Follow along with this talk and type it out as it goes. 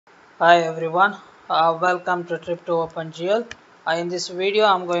Hi everyone, welcome to trip to openGL. In this video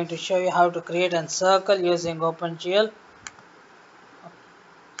I'm going to show you how to create a circle using openGL.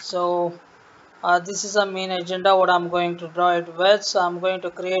 So this is a main agenda what I'm going to draw it with. So I'm going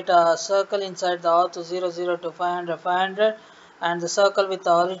to create a circle inside the auth 00 to 500 and the circle with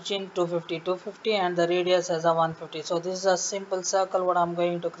the origin 250 and the radius as a 150. So this is a simple circle what I'm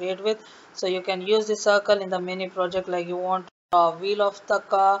going to create with. So you can use this circle in the mini project, like you want a wheel of the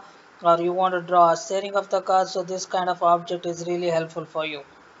car or you want to draw a steering of the car. So this kind of object is really helpful for you.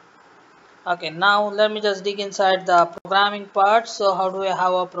 Okay, now let me just dig inside the programming part. So how do we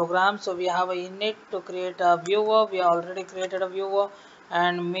have a program? So we have a init to create a viewer. We already created a viewer,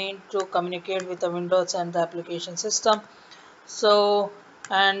 and main to communicate with the Windows and the application system. So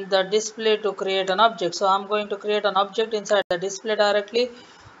and the display to create an object. So I'm going to create an object inside the display directly.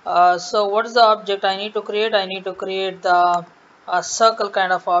 So what is the object I need to create? I need to create the a circle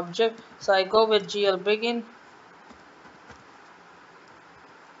kind of object. So I go with GL begin.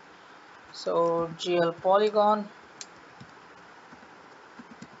 So GL polygon.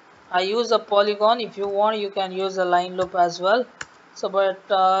 I use a polygon. If you want, you can use a line loop as well. So but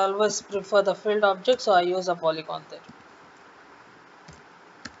I always prefer the filled object, so I use a polygon there.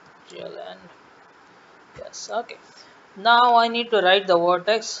 GL and yes, okay. Now I need to write the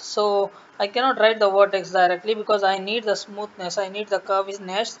vertex. So I cannot write the vertex directly because I need the smoothness, I need the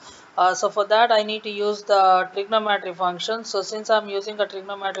curviness. So for that I need to use the trigonometry function. So since I'm using a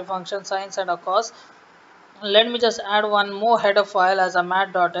trigonometry function sines and a cos, let me just add one more header file as a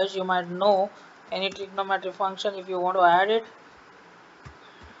mat.h. You might know any trigonometry function. If you want to add it,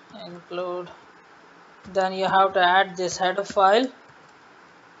 include, then you have to add this header file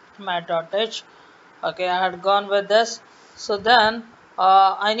mat.h. Okay, I had gone with this. So then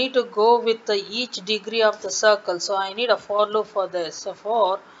I need to go with the each degree of the circle. So I need a for loop for this. So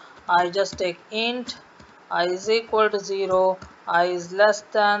for I just take int I is equal to 0, I is less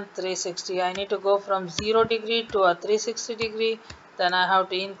than 360. I need to go from 0 degree to a 360 degree. Then I have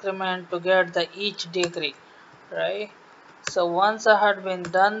to increment to get the each degree, right? So once I had been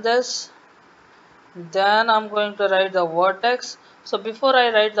done this, then I'm going to write the vertex. So before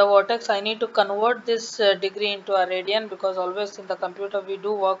I write the vertex, I need to convert this degree into a radian, because always in the computer we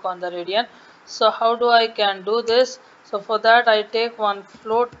do work on the radian. So how do I can do this? So for that I take one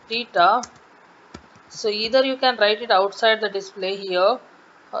float theta. So either you can write it outside the display here,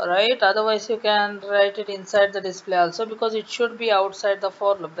 right? Otherwise you can write it inside the display also, because it should be outside the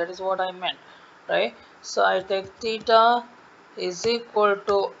for loop. That is what I meant, right? So I take theta is equal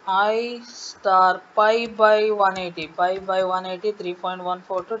to I star pi by 180. Pi by 180,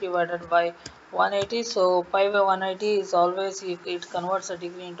 3.142 divided by 180. So pi by 180 is always, it converts a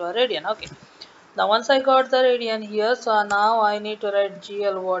degree into a radian. Okay. Now once I got the radian here, so now I need to write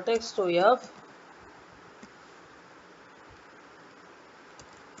GL vertex to F.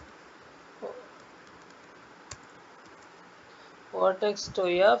 Vertex to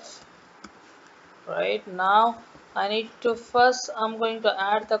F. Right now I need to first, I'm going to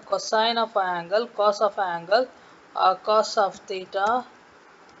add the cosine of an angle, cos of an angle, cos of theta,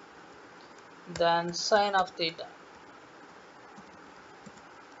 then sine of theta.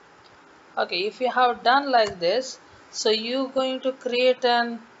 Okay, if you have done like this, so you're going to create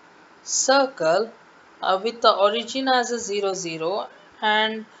an circle with the origin as a 0 0,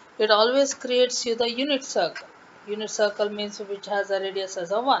 and it always creates you the unit circle. Unit circle means which has a radius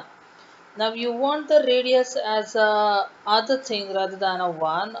as a 1. Now you want the radius as a other thing rather than a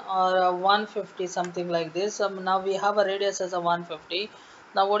 1 or a 150, something like this. Now we have a radius as a 150.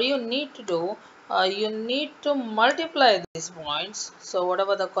 Now what do you need to do? You need to multiply these points. So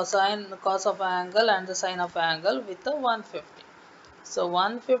whatever the cosine, the cos of an angle and the sine of an angle with the 150. So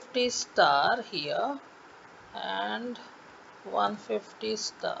 150 star here and 150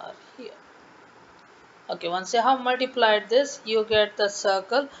 star here. Okay, once you have multiplied this, you get the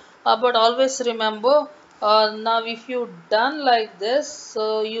circle. But always remember, now if you done like this,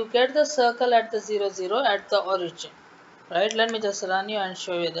 so you get the circle at the 0 0 at the origin, right? Let me just run you and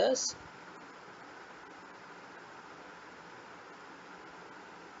show you this.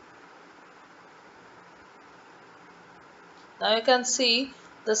 Now you can see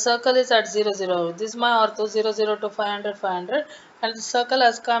the circle is at 0 0. This is my ortho 0 0 to 500 500, and the circle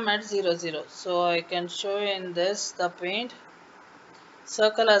has come at 0 0. So I can show you in this the paint.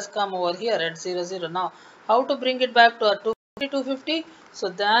 Circle has come over here at 0 0. Now how to bring it back to a 250? So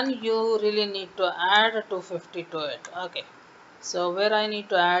then you really need to add a 250 to it. Okay, so where I need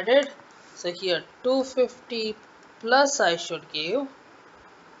to add it? So here 250 plus I should give,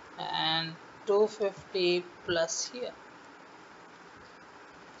 and 250 plus here.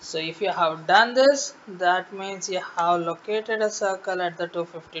 So if you have done this, that means you have located a circle at the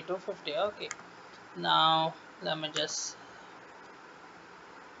 250, 250. Okay. Now let me just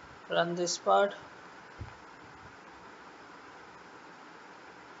run this part.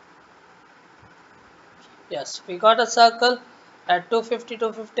 Yes, we got a circle at 250,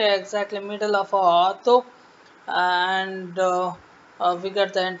 250 exactly middle of our ortho, and we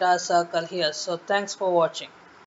got the entire circle here. So thanks for watching.